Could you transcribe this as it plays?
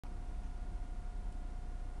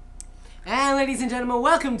ladies and gentlemen,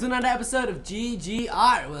 welcome to another episode of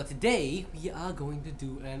GGR. Well, today we are going to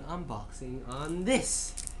do an unboxing on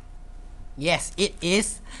this. Yes, it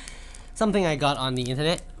is something I got on the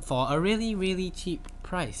internet for a really cheap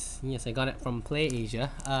price. Yes, I got it from Play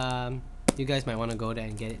Asia. You guys might want to go there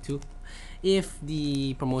and get it too, if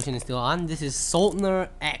the promotion is still on. This is Soldner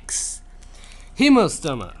X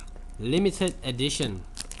Himmelsturmer limited edition.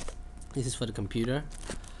 This is for the computer.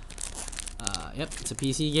 Yep, it's a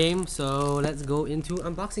PC game, so let's go into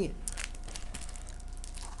unboxing it.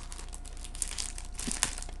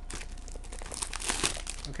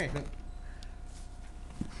 Okay.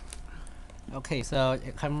 Okay, so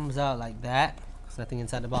it comes out like that. There's nothing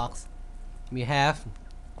inside the box. We have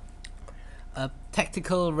a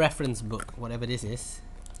tactical reference book, whatever this is.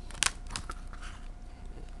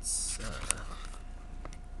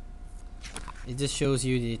 It just shows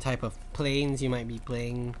you the type of planes you might be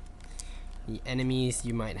playing, the enemies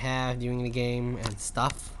you might have during the game, and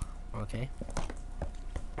stuff. Okay.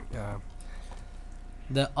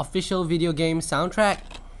 The official video game soundtrack.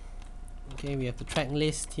 Okay, we have the track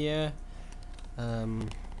list here.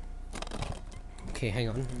 Okay, hang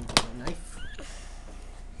on. Get my knife.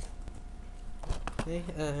 Okay.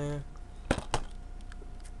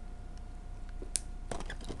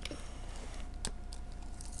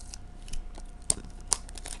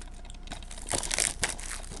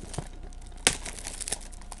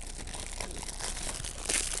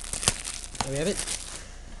 There we have it. So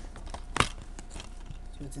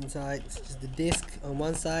it's inside. It's just the disc on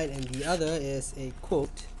one side, and the other is a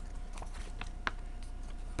quote.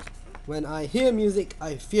 "When I hear music,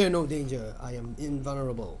 I fear no danger. I am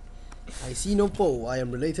invulnerable. I see no foe. I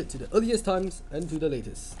am related to the earliest times and to the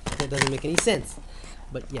latest." That doesn't make any sense,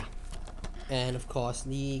 but yeah. And of course,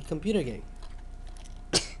 the computer game.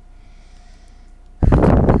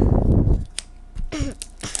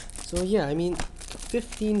 So yeah, I mean,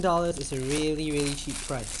 $15 is a really cheap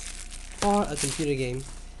price for a computer game,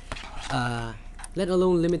 let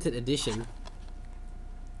alone limited edition.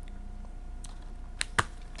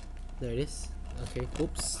 There it is. Okay,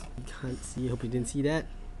 oops, you can't see. Hope you didn't see that.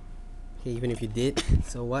 Okay, even if you did,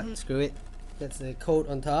 so what? Screw it. That's the code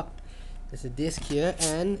on top. There's a disc here,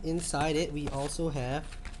 and inside it we also have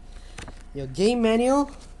your game manual.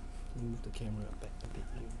 Let me move the camera back a bit.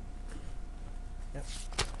 Yep.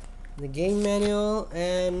 The game manual,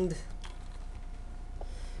 and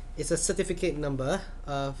it's a certificate number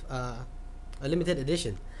of a limited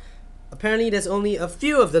edition. Apparently there's only a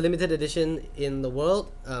few of the limited edition in the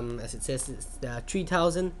world. As it says, there are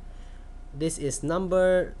 3,000. This is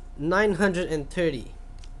number 930.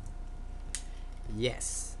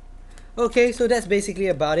 Yes. Okay, so that's basically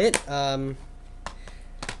about it. The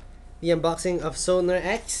unboxing of Soldner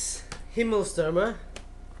X Himmelsturmer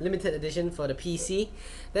limited edition for the PC.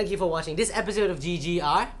 Thank you for watching this episode of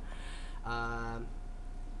GGR.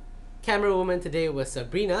 Camera woman today was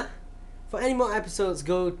Sabrina. For any more episodes,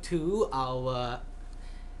 go to our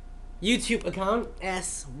YouTube account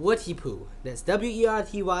as Wertypoo. That's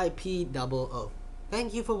WERTYPOO.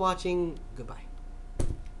 Thank you for watching. Goodbye.